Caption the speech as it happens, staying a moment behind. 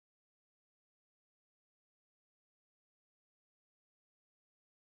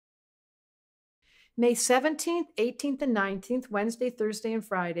May 17th, 18th, and 19th, Wednesday, Thursday, and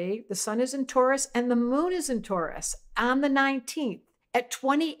Friday. The sun is in Taurus and the moon is in Taurus on the 19th at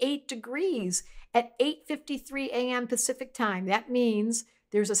 28 degrees at 8:53 a.m. Pacific time. That means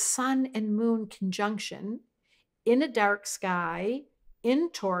there's a sun and moon conjunction in a dark sky in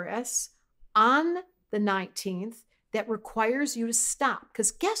Taurus on the 19th that requires you to stop.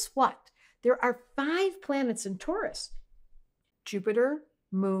 Because guess what? There are 5 planets in Taurus: Jupiter,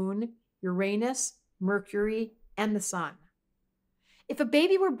 Moon, Uranus, Mercury, and the sun. If a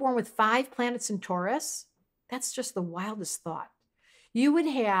baby were born with 5 planets in Taurus, that's just the wildest thought. You would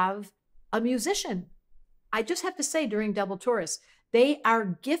have a musician. I just have to say, during double Taurus, they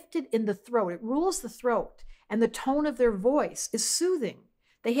are gifted in the throat. It rules the throat, and the tone of their voice is soothing.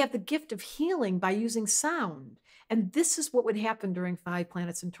 They have the gift of healing by using sound. And this is what would happen during 5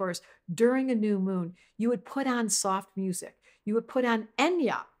 planets in Taurus. During a new moon, you would put on soft music. You would put on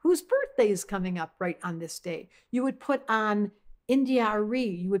Enya, whose birthday is coming up right on this day. You would put on India Ari.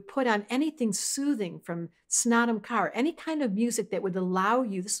 You would put on anything soothing from Snatam Kar, any kind of music that would allow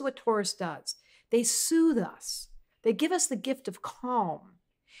you. This is what Taurus does. They soothe us. They give us the gift of calm.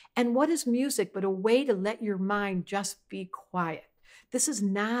 And what is music but a way to let your mind just be quiet? This is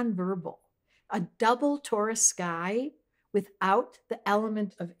nonverbal. A double Taurus sky without the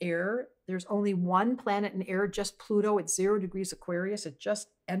element of air. There's only one planet in air, just Pluto at 0 degrees Aquarius. It just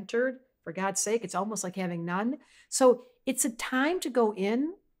entered. For God's sake, it's almost like having none. So it's a time to go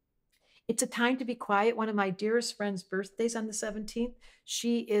in. It's a time to be quiet. One of my dearest friends' birthdays on the 17th.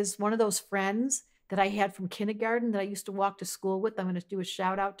 She is one of those friends that I had from kindergarten that I used to walk to school with. I'm going to do a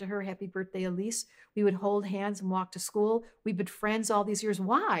shout out to her. Happy birthday, Elise. We would hold hands and walk to school. We've been friends all these years.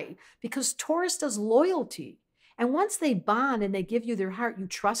 Why? Because Taurus does loyalty. And once they bond and they give you their heart, you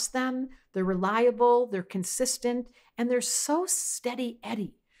trust them. They're reliable, they're consistent, and they're so steady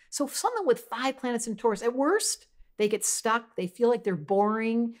Eddie. So someone with 5 planets in Taurus, at worst, they get stuck. They feel like they're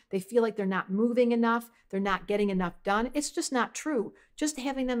boring. They feel like they're not moving enough. They're not getting enough done. It's just not true. Just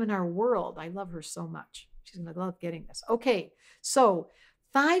having them in our world. I love her so much. She's going to love getting this. Okay, so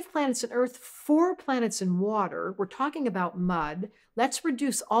 5 planets in Earth, 4 planets in water. We're talking about mud. Let's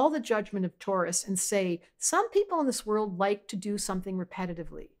reduce all the judgment of Taurus and say some people in this world like to do something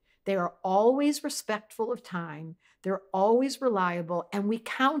repetitively. They are always respectful of time. They're always reliable, and we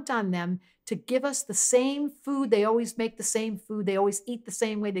count on them to give us the same food. They always make the same food. They always eat the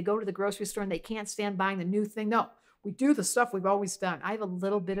same way. They go to the grocery store and they can't stand buying the new thing. No, we do the stuff we've always done. I have a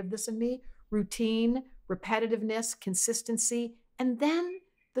little bit of this in me: routine, repetitiveness, consistency, and then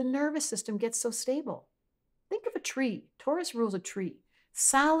the nervous system gets so stable. Think of a tree. Taurus rules a tree.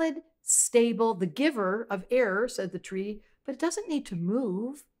 Solid, stable, the giver of air, said the tree, but it doesn't need to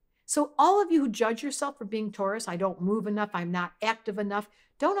move. So all of you who judge yourself for being Taurus, I don't move enough, I'm not active enough,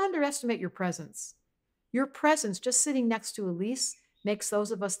 don't underestimate your presence. Your presence, just sitting next to Elise, makes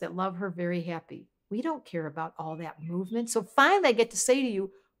those of us that love her very happy. We don't care about all that movement. So finally, I get to say to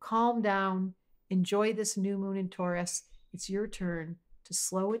you, calm down, enjoy this new moon in Taurus. It's your turn to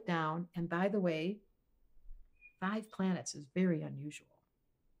slow it down. And by the way, 5 planets is very unusual.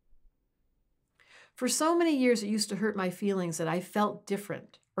 For so many years, it used to hurt my feelings that I felt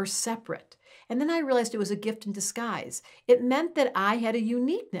different or separate. And then I realized it was a gift in disguise. It meant that I had a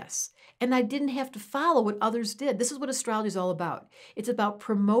uniqueness and I didn't have to follow what others did. This is what astrology is all about. It's about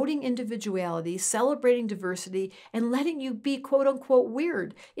promoting individuality, celebrating diversity, and letting you be quote unquote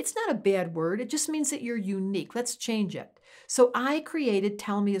weird. It's not a bad word. It just means that you're unique. Let's change it. So I created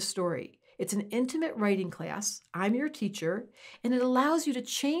Tell Me a Story. It's an intimate writing class. I'm your teacher, and it allows you to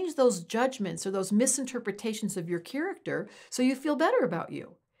change those judgments or those misinterpretations of your character so you feel better about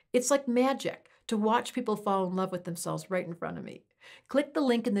you. It's like magic to watch people fall in love with themselves right in front of me. Click the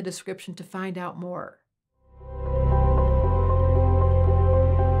link in the description to find out more.